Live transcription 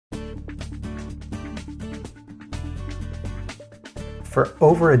For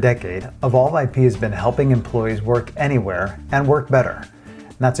over a decade, Evolve IP has been helping employees work anywhere and work better.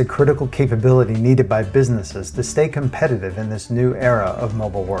 And that's a critical capability needed by businesses to stay competitive in this new era of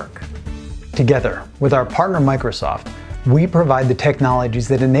mobile work. Together, with our partner Microsoft, we provide the technologies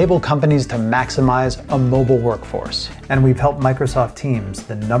that enable companies to maximize a mobile workforce. And we've helped Microsoft Teams,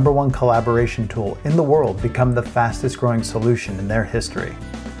 the #1 collaboration tool in the world, become the fastest growing solution in their history.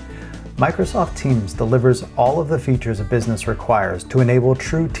 Microsoft Teams delivers all of the features a business requires to enable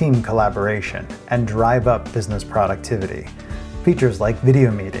true team collaboration and drive up business productivity. Features like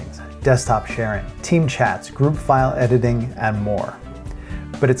video meetings, desktop sharing, team chats, group file editing, and more.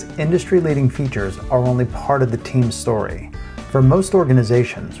 But its industry-leading features are only part of the Teams story. For most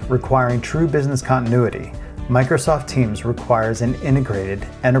organizations requiring true business continuity, Microsoft Teams requires an integrated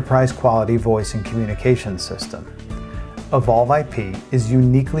enterprise-quality voice and communication system. Evolve IP is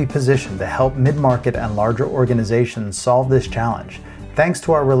uniquely positioned to help mid-market and larger organizations solve this challenge, thanks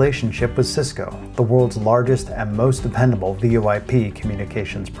to our relationship with Cisco, the world's largest and most dependable VoIP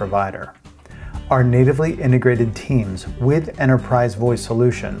communications provider. Our natively integrated Teams with Enterprise Voice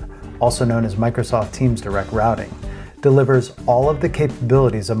solution, also known as Microsoft Teams Direct Routing, delivers all of the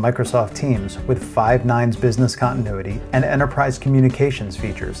capabilities of Microsoft Teams with 5 nines business continuity and enterprise communications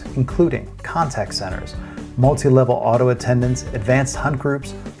features, including contact centers, multi-level auto attendance, advanced hunt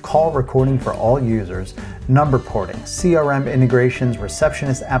groups, call recording for all users, number porting, CRM integrations,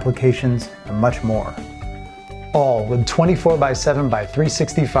 receptionist applications, and much more. All with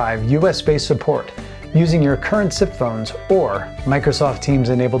 24/7/365 US-based support using your current SIP phones or Microsoft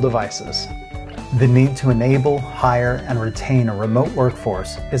Teams-enabled devices. The need to enable, hire, and retain a remote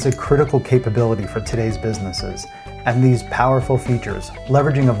workforce is a critical capability for today's businesses, and these powerful features,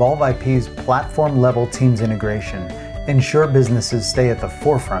 leveraging Evolve IP's platform-level Teams integration, ensure businesses stay at the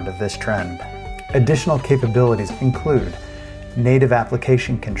forefront of this trend. Additional capabilities include native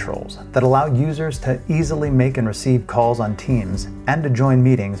application controls that allow users to easily make and receive calls on Teams and to join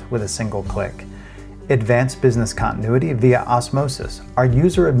meetings with a single click. Advanced business continuity via Osmosis, our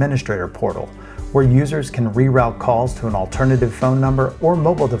user administrator portal, where users can reroute calls to an alternative phone number or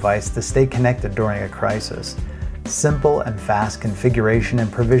mobile device to stay connected during a crisis. Simple and fast configuration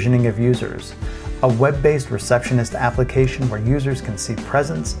and provisioning of users. A web-based receptionist application where users can see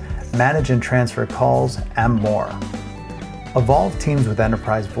presence, manage and transfer calls, and more. Evolve Teams with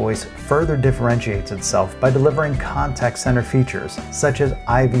Enterprise Voice further differentiates itself by delivering contact center features such as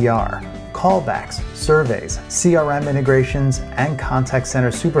IVR, callbacks, surveys, CRM integrations, and contact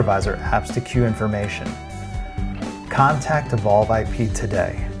center supervisor apps to queue information. Contact Evolve IP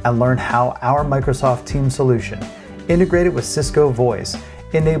today and learn how our Microsoft Teams solution, integrated with Cisco Voice,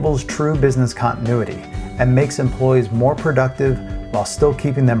 enables true business continuity and makes employees more productive while still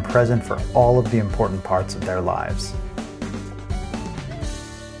keeping them present for all of the important parts of their lives.